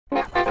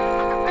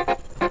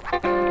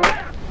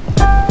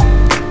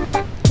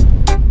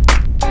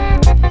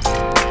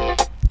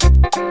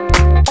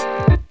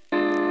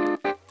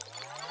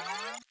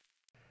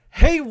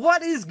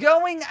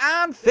going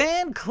on,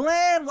 Fan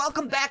Clan?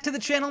 Welcome back to the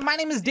channel. My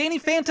name is Danny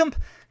Phantump.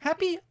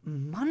 Happy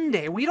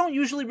Monday. We don't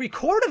usually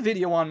record a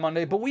video on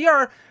Monday, but we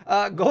are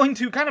going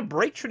to kind of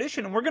break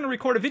tradition, and we're going to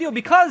record a video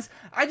because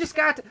I just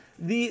got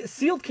the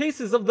sealed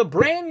cases of the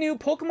brand new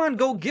Pokemon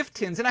Go gift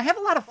tins, and I have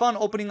a lot of fun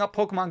opening up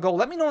Pokemon Go.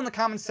 Let me know in the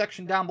comments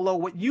section down below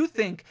what you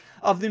think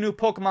of the new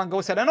Pokemon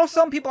Go set. I know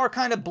some people are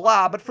kind of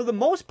blah, but for the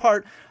most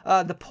part,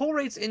 the pull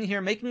rates in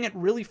here making it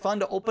really fun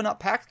to open up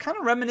packs, kind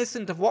of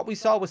reminiscent of what we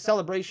saw with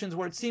Celebrations,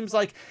 where it seems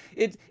like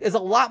it is a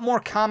lot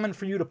more common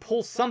for you to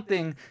pull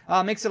something,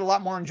 makes it a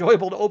lot more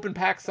enjoyable to open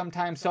packs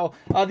sometimes. So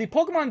the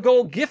Pokemon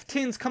Go gift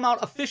tins come out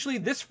officially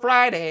this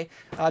Friday,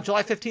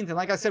 July 15th, and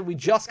like I said, we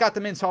just got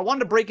them in, so I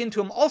wanted to break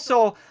into them.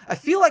 Also, I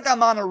feel like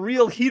I'm on a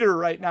real heater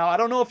right now. I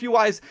don't know if you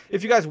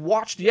guys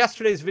watched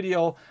yesterday's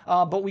video,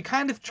 but we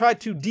kind of tried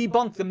to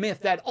debunk the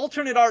myth that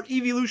alternate art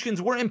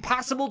evolutions were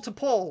impossible to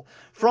pull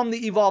from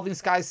the Evolving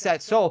Skies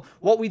set. So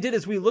what we did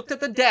is we looked at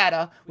the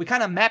data, we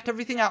kind of mapped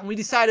everything out, and we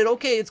decided,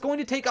 okay, it's going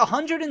to take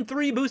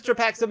 103 booster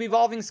packs of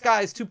Evolving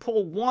Skies to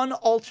pull one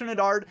alternate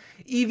art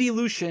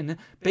evolution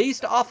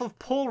based off of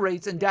pull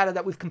rates and data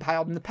that we've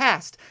compiled in the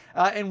past.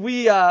 And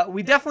we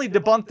definitely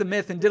debunked the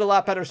myth and did a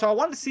lot better. So I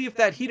wanted to see if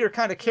that heater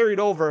kind of carried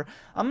over.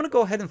 I'm going to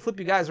go ahead and flip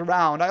you guys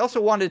around. I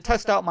also wanted to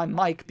test out my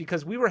mic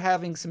because we were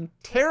having some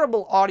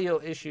terrible audio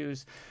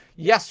issues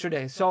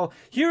yesterday. So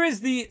here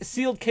is the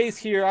sealed case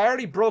here. I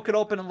already broke it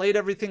open and laid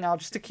everything out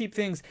just to keep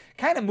things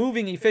kind of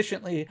moving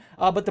efficiently.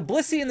 But the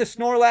Blissey and the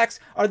Snorlax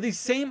are the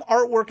same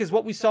artwork as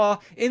what we saw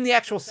in the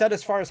actual set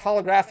as far as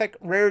holographic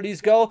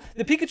rarities go.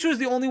 The Pikachu is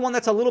the only one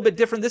that's a little bit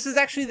different. This is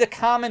actually the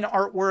common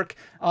artwork,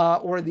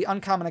 or the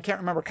uncommon, I can't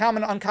remember,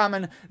 common,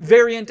 uncommon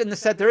variant in the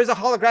set. There is a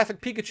holographic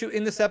Pikachu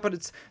in the set, but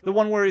it's the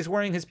one where he's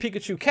wearing his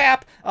Pikachu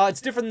cap.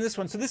 It's different than this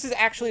one. So this is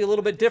actually a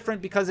little bit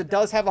different because it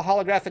does have a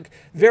holographic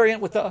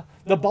variant with the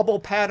bubble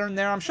pattern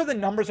there. I'm sure the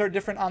numbers are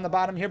different on the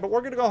bottom here, but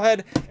we're going to go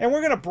ahead and we're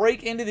going to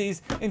break into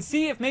these and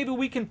see if maybe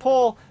we can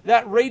pull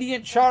that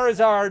Radiant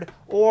Charizard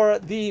or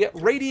the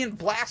Radiant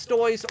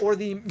Blastoise or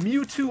the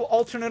Mewtwo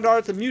alternate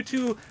art, the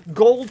Mewtwo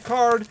gold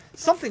card,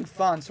 something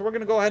fun. So we're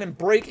going to go ahead and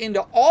break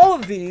into all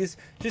of these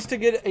just to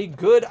get a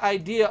good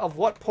idea of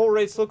what pull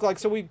rates look like.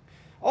 So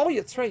oh,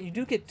 that's right. You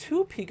do get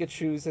two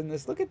Pikachus in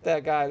this. Look at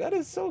that guy. That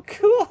is so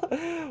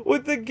cool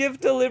with the gift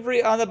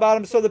delivery on the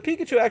bottom. So the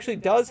Pikachu actually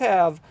does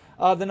have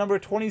the number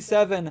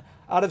 27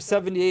 out of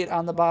 78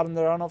 on the bottom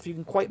there. I don't know if you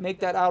can quite make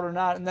that out or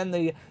not. And then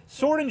the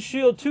Sword and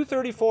Shield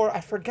 234. I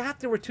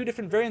forgot there were two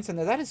different variants in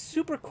there. That is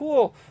super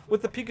cool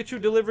with the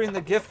Pikachu delivering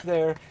the gift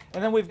there.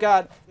 And then we've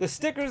got the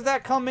stickers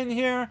that come in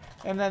here.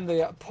 And then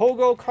the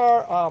Pogo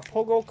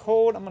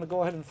code. I'm going to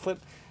go ahead and flip.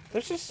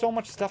 There's just so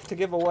much stuff to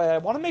give away. I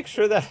want to make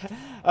sure that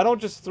I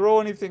don't just throw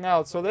anything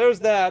out. So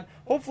there's that.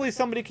 Hopefully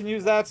somebody can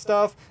use that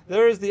stuff.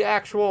 There is the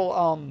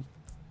actual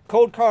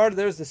code card.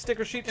 There's the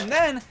sticker sheet. And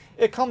then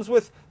it comes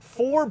with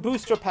 4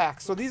 booster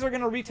packs. So these are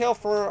going to retail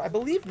for, I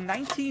believe,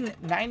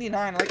 $19.99.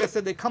 Like I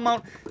said, they come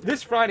out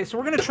this Friday. So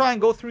we're going to try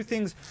and go through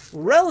things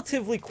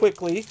relatively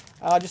quickly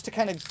just to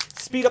kind of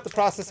speed up the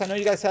process. I know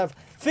you guys have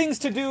things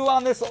to do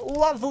on this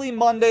lovely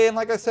Monday. And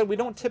like I said, we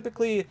don't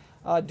typically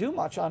do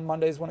much on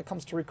Mondays when it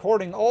comes to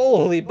recording.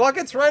 Holy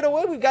buckets, right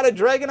away we've got a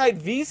Dragonite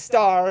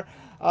V-Star.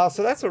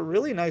 So that's a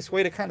really nice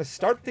way to kind of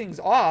start things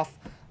off.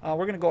 We're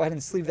going to go ahead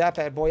and sleeve that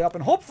bad boy up,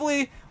 and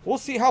hopefully we'll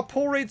see how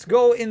pull rates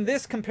go in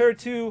this compared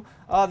to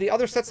the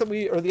other sets that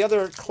the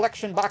other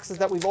collection boxes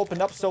that we've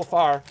opened up so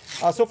far.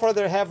 So far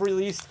they have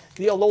released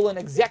the Alolan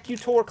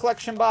Executor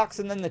collection box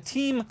and then the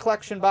Team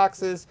collection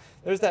boxes.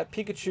 There's that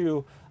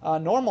Pikachu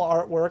normal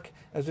artwork,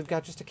 as we've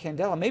got just a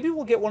Candela. Maybe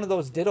we'll get one of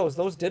those Dittos.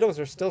 Those Dittos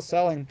are still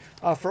selling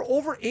for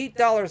over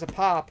 $8 a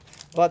pop.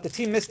 But the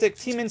Team Mystic,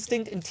 Team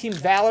Instinct, and Team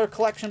Valor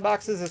collection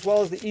boxes, as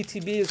well as the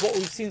ETB, is what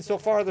we've seen so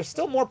far. There's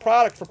still more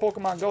product for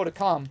Pokemon Go to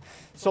come.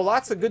 So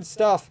lots of good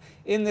stuff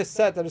in this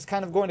set that is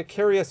kind of going to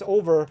carry us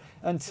over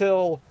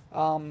until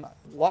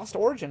Lost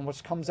Origin,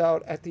 which comes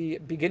out at the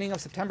beginning of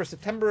September.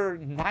 September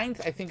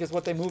 9th, I think, is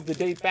what they moved the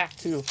date back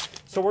to.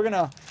 So we're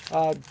going to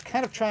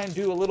kind of try and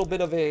do a little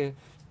bit of a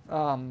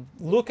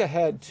look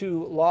ahead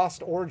to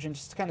Lost Origin,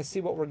 just to kind of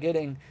see what we're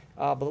getting.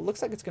 But it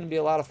looks like it's going to be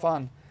a lot of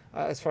fun.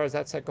 As far as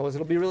that set goes,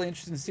 it'll be really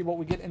interesting to see what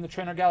we get in the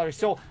trainer gallery.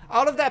 So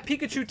out of that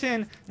Pikachu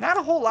tin, not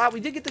a whole lot. We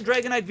did get the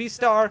Dragonite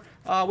V-Star,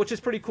 which is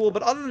pretty cool.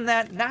 But other than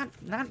that,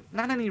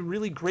 not any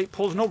really great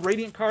pulls. No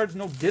Radiant cards,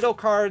 no Ditto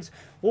cards.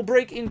 We'll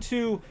break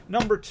into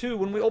number 2.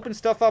 When we open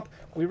stuff up,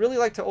 we really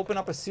like to open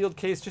up a sealed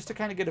case just to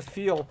kind of get a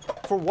feel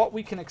for what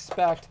we can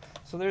expect.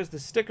 So there's the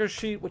sticker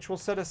sheet, which we'll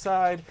set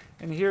aside.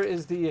 And here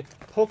is the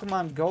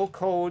Pokemon Go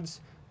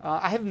codes.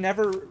 I have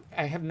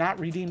not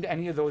redeemed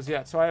any of those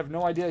yet, so I have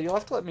no idea. You'll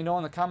have to let me know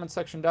in the comment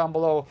section down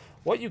below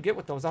what you get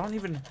with those. I don't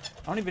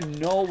even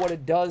know what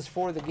it does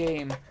for the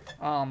game.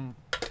 I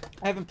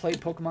haven't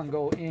played Pokemon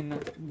Go in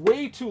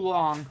way too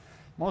long,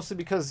 mostly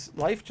because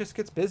life just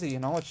gets busy. You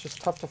know, it's just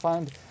tough to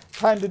find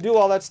time to do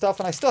all that stuff,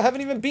 and I still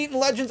haven't even beaten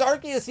Legends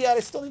Arceus yet. I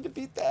still need to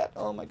beat that.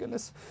 Oh my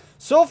goodness.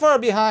 So far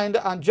behind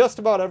on just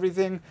about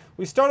everything.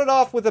 We started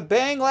off with a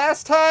bang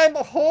last time.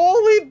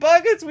 Holy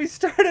buckets, we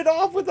started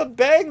off with a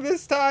bang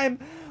this time.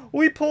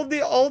 We pulled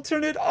the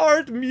alternate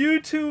art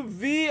Mewtwo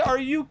V. Are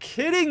you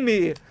kidding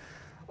me?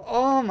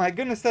 Oh my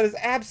goodness, that is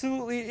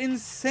absolutely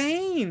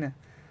insane.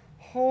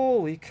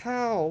 Holy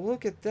cow,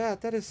 look at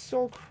that. That is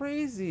so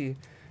crazy.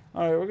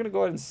 All right, we're going to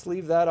go ahead and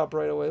sleeve that up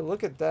right away.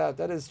 Look at that.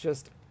 That is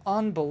just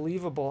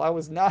unbelievable. I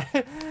was not...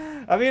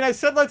 I mean, I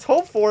said let's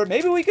hope for it.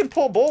 Maybe we can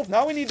pull both.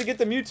 Now we need to get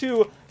the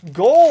Mewtwo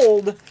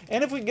Gold.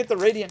 And if we get the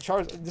Radiant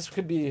Charizard, this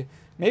could be...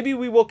 Maybe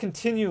we will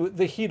continue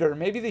the heater.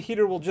 Maybe the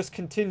heater will just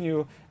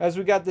continue as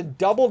we got the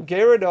double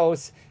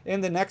Gyarados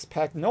in the next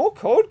pack. No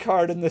code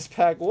card in this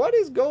pack. What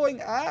is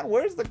going on?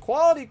 Where's the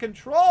quality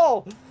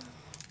control?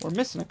 We're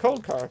missing a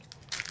code card.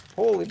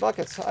 Holy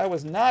buckets. I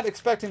was not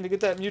expecting to get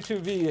that Mewtwo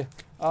V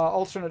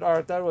alternate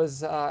art. That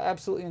was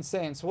absolutely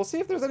insane. So we'll see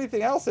if there's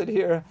anything else in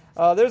here.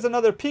 There's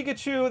another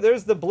Pikachu.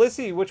 There's the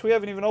Blissey, which we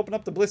haven't even opened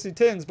up the Blissey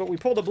tins, but we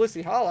pulled a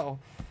Blissey Hollow.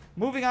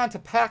 Moving on to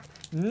pack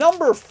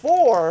number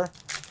 4.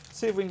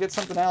 See if we can get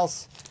something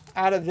else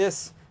out of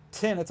this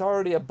tin. It's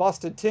already a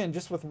busted tin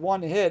just with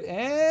one hit.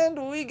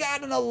 And we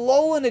got an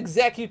Alolan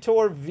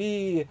Executor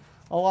V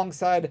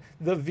alongside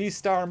the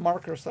V-Star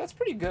marker. So that's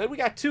pretty good. We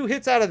got 2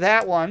 hits out of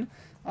that one.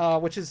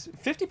 Which is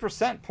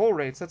 50% pull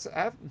rates. That's,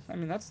 I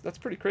mean, that's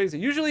pretty crazy.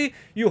 Usually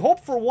you hope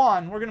for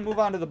 1. We're going to move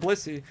on to the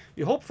Blissey.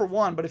 You hope for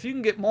 1, but if you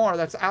can get more,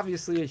 that's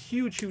obviously a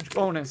huge, huge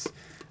bonus.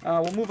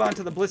 We'll move on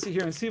to the Blissey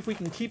here and see if we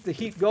can keep the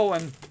heat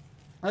going.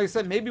 Like I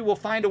said, maybe we'll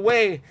find a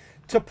way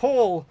to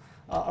pull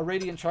a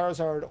Radiant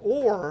Charizard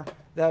or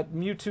that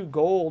Mewtwo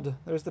Gold.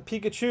 There's the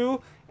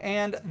Pikachu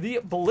and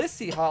the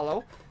Blissey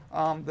Hollow.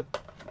 The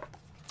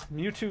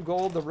Mewtwo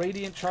Gold, the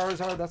Radiant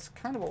Charizard, that's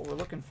kind of what we're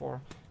looking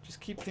for. Just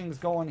keep things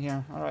going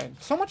here. All right,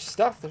 so much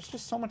stuff. There's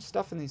just so much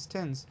stuff in these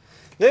tins.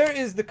 There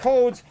is the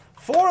codes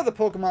for the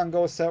Pokemon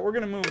Go set. We're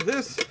going to move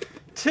this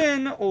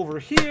tin over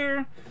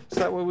here so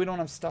that way we don't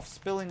have stuff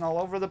spilling all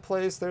over the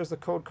place. There's the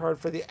code card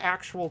for the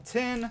actual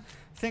tin.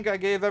 Think I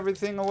gave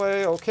everything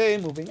away. Okay,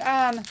 moving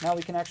on. Now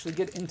we can actually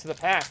get into the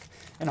pack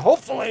and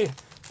hopefully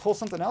pull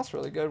something else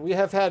really good. We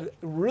have had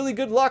really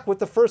good luck with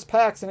the first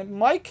packs, and it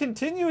might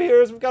continue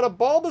here as we've got a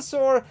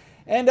Bulbasaur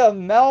and a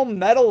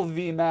Melmetal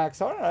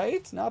VMAX. All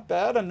right, not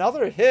bad.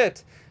 Another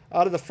hit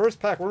out of the first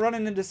pack. We're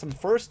running into some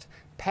first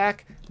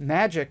pack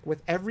magic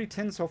with every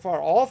tin so far.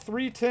 All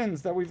 3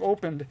 tins that we've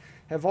opened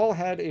have all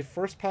had a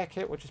first pack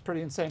hit, which is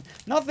pretty insane.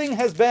 Nothing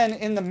has been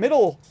in the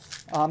middle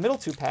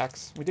 2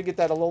 packs. We did get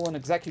that Alolan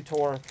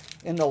Executor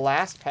in the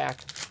last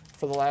pack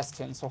for the last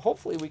tin. So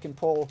hopefully we can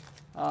pull,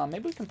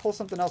 maybe we can pull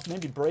something else,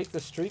 maybe break the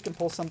streak and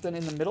pull something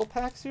in the middle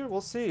packs here.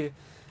 We'll see.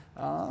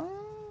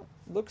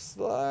 Looks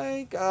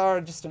like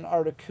just an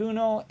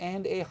Articuno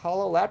and a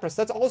Hollow Lapras.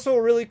 That's also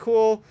really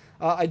cool.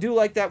 I do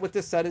like that with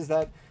this set is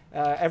that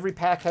every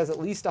pack has at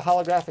least a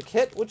holographic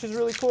hit, which is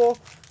really cool.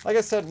 Like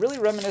I said, really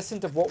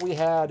reminiscent of what we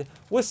had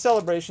with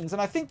Celebrations.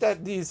 And I think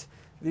that these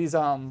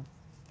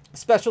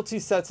specialty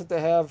sets that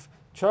they have,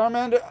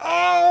 Charmander,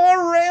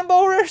 oh,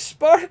 Rainbow Rare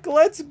Spark,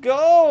 let's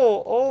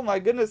go. Oh my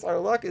goodness, our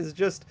luck is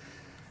just,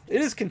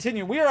 it is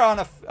continuing. We are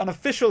on an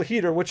official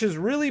heater, which is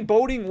really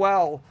boding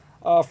well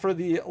for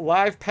the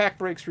live pack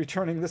breaks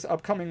returning this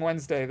upcoming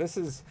Wednesday. This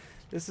is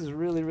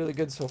really, really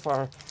good so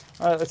far.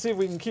 All right, let's see if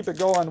we can keep it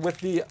going with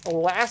the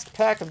last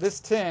pack of this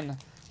tin.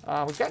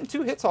 We've gotten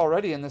 2 hits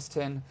already in this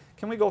tin.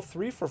 Can we go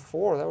 3 for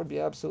 4? That would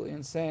be absolutely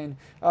insane.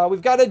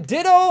 We've got a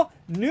Ditto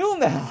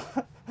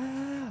Numel.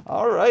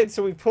 All right,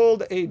 so we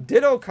pulled a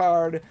Ditto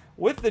card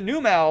with the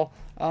Numel.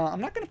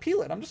 I'm not going to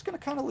peel it. I'm just going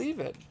to kind of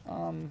leave it.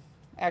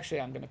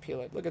 Actually, I'm going to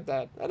peel it. Look at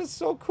that. That is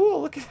so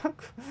cool. Look at how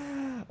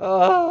cool.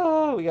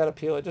 Oh, we got to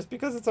peel it just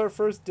because it's our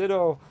first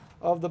Ditto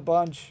of the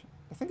bunch.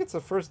 I think it's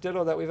the first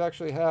Ditto that we've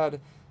actually had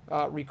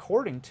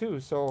recording too.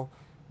 So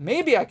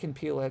maybe I can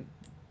peel it.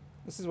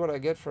 This is what I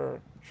get for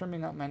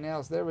trimming up my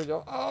nails. There we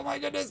go. Oh my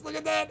goodness, look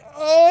at that.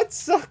 Oh, it's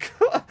so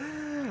cool.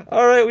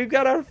 All right, we've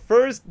got our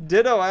first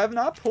Ditto. I have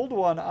not pulled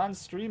one on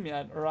stream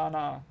yet or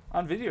on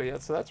video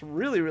yet. So that's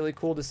really, really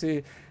cool to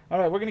see. All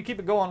right, we're going to keep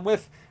it going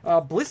with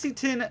Blissey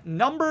tin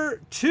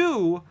number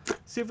 2.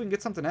 See if we can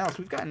get something else.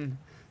 We've gotten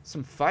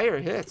some fire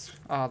hits.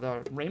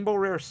 The Rainbow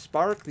Rare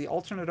Spark, the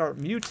alternate art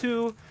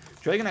Mewtwo,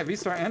 Dragonite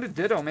V-Star, and a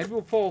Ditto. Maybe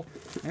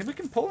we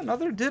can pull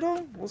another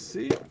Ditto. We'll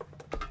see.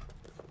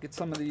 Get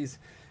some of these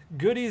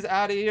goodies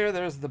out of here.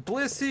 There's the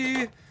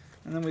Blissey,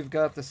 and then we've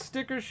got the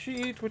sticker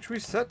sheet, which we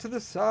set to the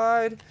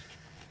side.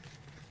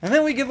 And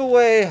then we give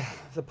away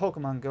the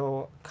Pokemon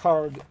Go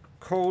card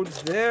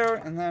codes there.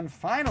 And then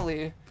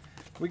finally,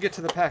 we get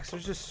to the packs.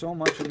 There's just so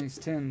much in these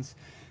tins.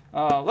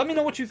 Let me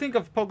know what you think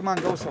of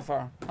Pokemon Go so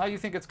far. How you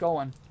think it's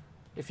going.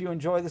 If you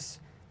enjoy this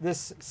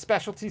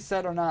specialty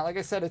set or not. Like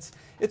I said,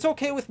 it's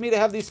okay with me to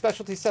have these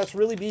specialty sets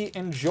really be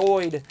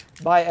enjoyed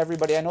by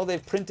everybody. I know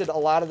they've printed a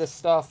lot of this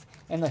stuff,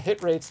 and the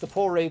hit rates, the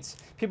pull rates,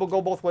 people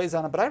go both ways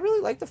on it. But I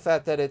really like the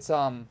fact that it's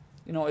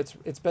you know,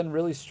 it's been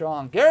really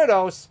strong.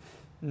 Gyarados,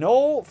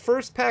 no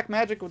first pack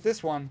magic with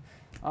this one.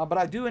 But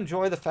I do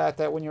enjoy the fact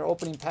that when you're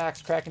opening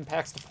packs, cracking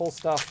packs to pull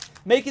stuff,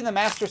 making the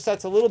master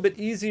sets a little bit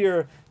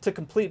easier to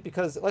complete,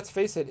 because let's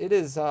face it, it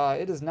is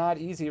not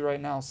easy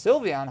right now,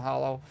 Sylveon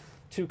Hollow,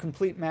 to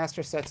complete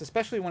master sets,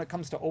 especially when it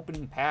comes to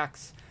opening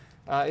packs.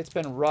 It's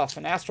been rough,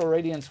 and Astral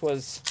Radiance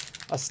was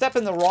a step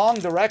in the wrong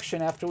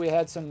direction after we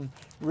had some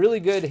really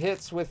good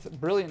hits with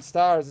Brilliant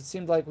Stars. It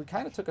seemed like we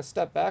kind of took a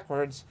step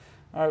backwards.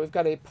 All right, we've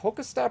got a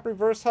Pokestop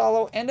Reverse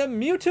Hollow and a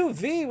Mewtwo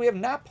V. We have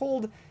not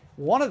pulled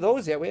one of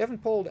those yet. We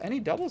haven't pulled any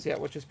doubles yet,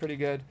 which is pretty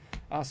good.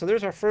 So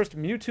there's our first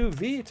Mewtwo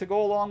V to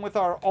go along with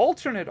our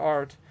alternate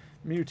art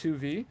Mewtwo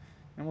V.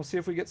 And we'll see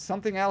if we get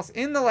something else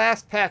in the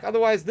last pack.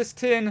 Otherwise, this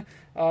tin,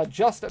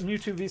 just a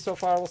Mewtwo V so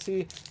far. We'll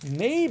see.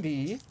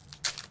 Maybe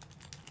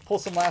pull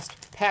some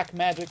last pack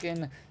magic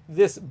in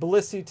this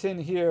Blissey tin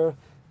here.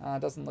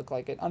 Doesn't look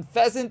like it.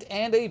 Unpheasant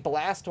and a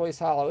Blastoise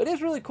Hollow. It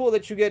is really cool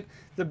that you get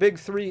the big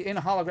three in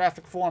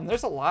holographic form.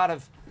 There's a lot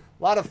of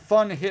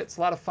fun hits,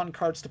 a lot of fun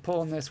cards to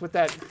pull in this. With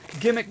that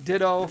Gimmick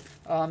Ditto,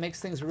 makes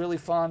things really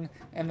fun.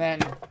 And then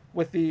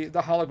with the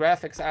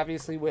holographics,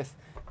 obviously with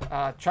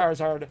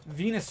Charizard,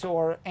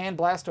 Venusaur, and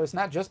Blastoise,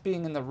 not just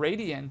being in the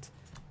Radiant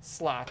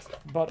slot,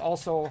 but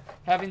also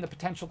having the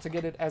potential to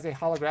get it as a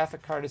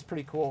holographic card is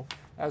pretty cool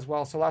as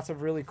well. So lots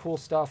of really cool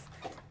stuff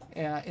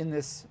in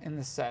this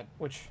set,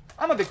 which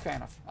I'm a big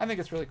fan of. I think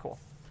it's really cool.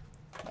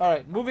 All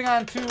right, moving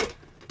on to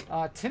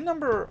tin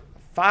number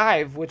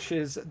 5, which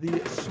is the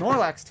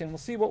Snorlax tin. We'll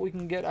see what we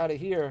can get out of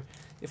here.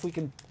 If we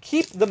can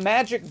keep the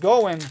magic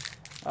going,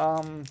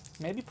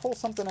 maybe pull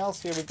something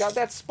else here. We've got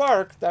that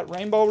Spark, that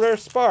Rainbow Rare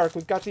Spark.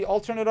 We've got the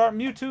alternate art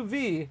Mewtwo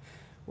V,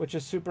 which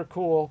is super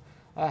cool.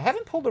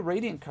 Haven't pulled a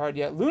Radiant card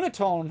yet.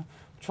 Lunatone,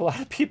 which a lot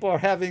of people are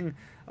having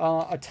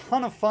a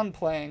ton of fun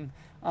playing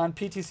on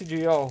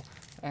PTCGO.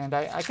 And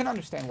I can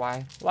understand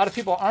why. A lot of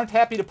people aren't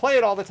happy to play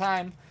it all the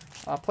time,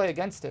 play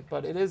against it.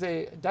 But it is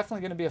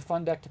definitely going to be a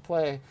fun deck to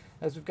play,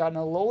 as we've got an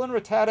Alolan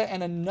Rattata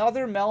and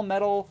another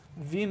Melmetal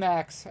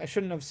VMAX. I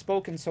shouldn't have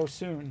spoken so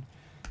soon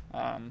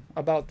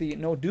about the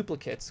no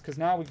duplicates, because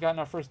now we've gotten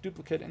our first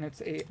duplicate, and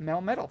it's a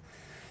Melmetal.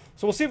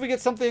 So we'll see if we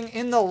get something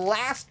in the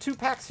last 2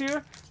 packs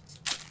here.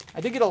 I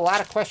did get a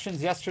lot of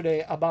questions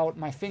yesterday about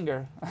my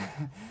finger,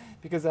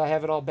 because I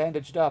have it all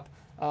bandaged up.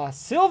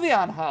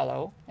 Sylveon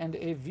Hollow and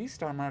a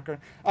V-Star marker.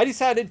 I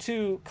decided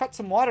to cut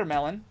some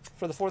watermelon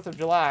for the 4th of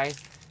July,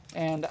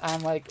 and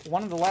on like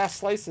one of the last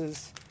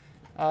slices,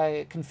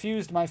 I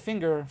confused my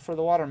finger for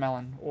the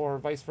watermelon, or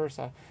vice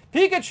versa.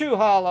 Pikachu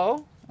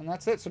Hollow, and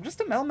that's it. So just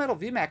a Melmetal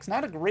VMAX.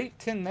 Not a great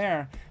tin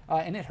there,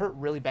 and it hurt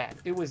really bad.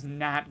 It was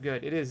not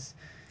good. It is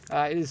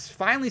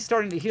finally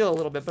starting to heal a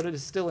little bit, but it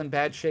is still in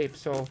bad shape.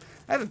 So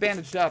I have it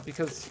bandaged up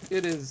because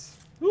it is...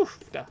 Oof,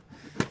 duh.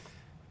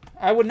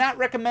 I would not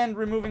recommend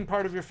removing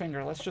part of your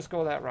finger. Let's just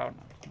go that route.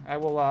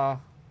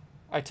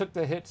 I took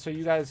the hit, so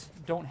you guys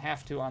don't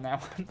have to on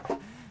that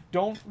one.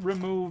 Don't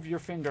remove your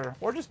finger,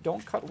 or just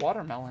don't cut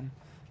watermelon.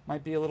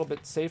 Might be a little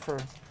bit safer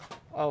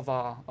of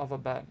a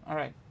bet. All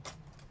right,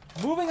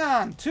 moving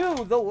on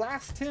to the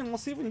last tin. We'll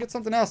see if we can get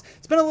something else.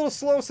 It's been a little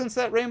slow since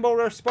that Rainbow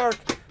Rare Spark,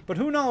 but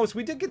who knows?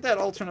 We did get that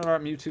alternate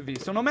art Mewtwo V,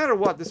 so no matter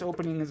what, this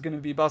opening is going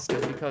to be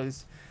busted,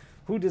 because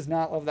who does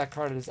not love that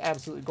card? It is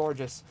absolutely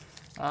gorgeous.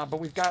 But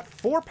we've got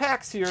 4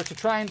 packs here to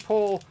try and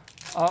pull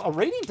a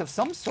Radiant of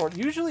some sort.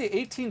 Usually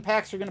 18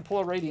 packs are going to pull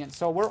a Radiant.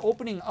 So we're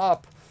opening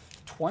up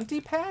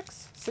 20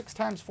 packs? 6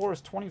 times 4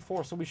 is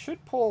 24. So we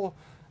should pull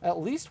at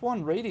least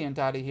 1 Radiant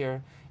out of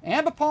here.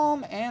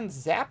 Ambipom and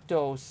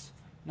Zapdos.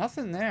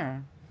 Nothing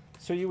there.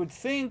 So you would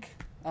think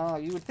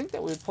that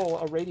we would pull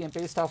a Radiant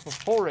based off of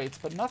full rates,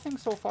 but nothing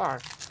so far.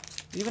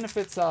 Even if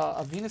it's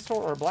a Venusaur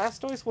or a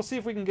Blastoise, we'll see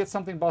if we can get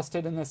something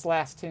busted in this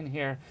last tin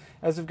here.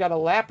 As we've got a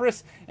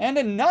Lapras and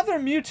another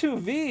Mewtwo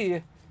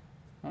V.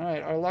 All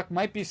right, our luck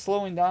might be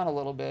slowing down a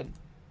little bit.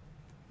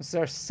 This is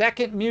our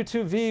second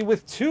Mewtwo V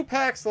with 2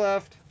 packs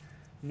left.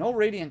 No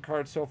Radiant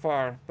cards so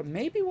far, but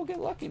maybe we'll get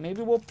lucky.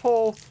 Maybe we'll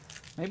pull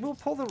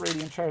the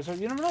Radiant Charizard.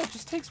 You never know. It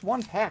just takes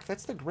 1 pack.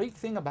 That's the great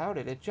thing about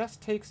it. It just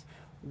takes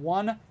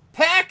 1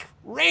 pack.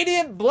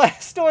 Radiant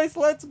Blastoise.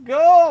 Let's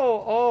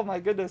go. Oh my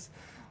goodness.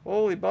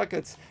 Holy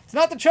buckets. It's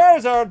not the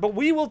Charizard, but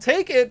we will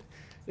take it.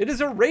 It is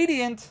a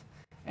Radiant,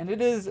 and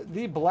it is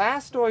the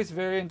Blastoise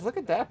variant. Look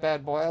at that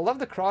bad boy. I love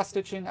the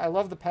cross-stitching. I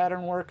love the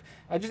pattern work.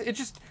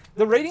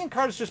 The Radiant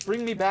cards just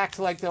bring me back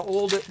to like the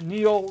old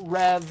Neo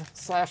Rev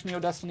 / Neo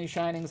Destiny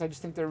Shinings. I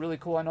just think they're really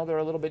cool. I know they're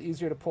a little bit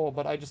easier to pull,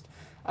 but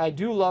I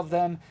do love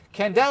them.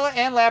 Candela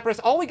and Lapras.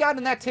 All we got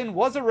in that tin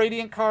was a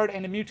Radiant card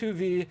and a Mewtwo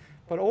V.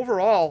 But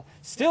overall,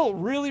 still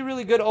really,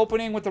 really good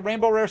opening with the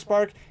Rainbow Rare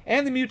Spark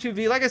and the Mewtwo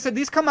V. Like I said,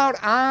 these come out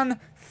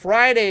on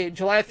Friday,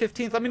 July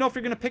 15th. Let me know if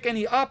you're going to pick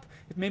any up,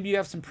 if maybe you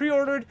have some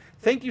pre-ordered.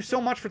 Thank you so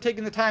much for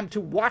taking the time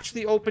to watch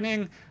the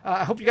opening.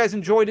 I hope you guys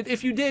enjoyed it.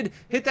 If you did,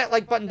 hit that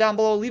like button down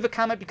below. Leave a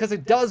comment, because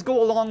it does go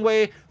a long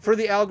way for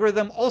the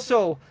algorithm.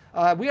 Also,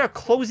 we are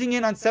closing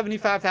in on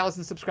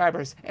 75,000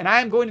 subscribers, and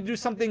I am going to do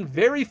something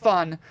very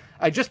fun.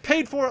 I just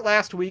paid for it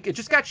last week. It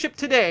just got shipped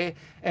today,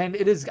 and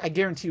it is, I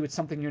guarantee you, it's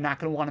something you're not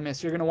going to want to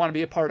miss. You're going to want to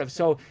be a part of.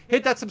 So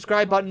hit that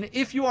subscribe button.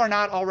 If you are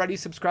not already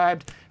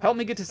subscribed, help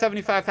me get to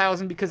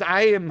 75,000 because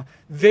I am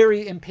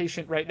very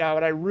impatient right now,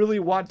 and I really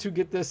want to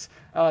get this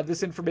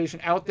this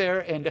information out there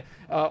and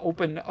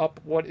open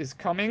up what is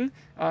coming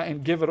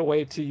and give it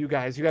away to you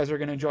guys. You guys are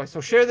going to enjoy. So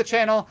share the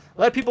channel.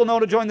 Let people know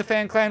to join the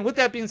fan clan. With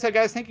that being said,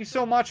 guys, thank you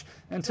so much.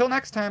 Until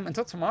next time,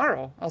 until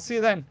tomorrow, I'll see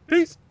you then.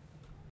 Peace.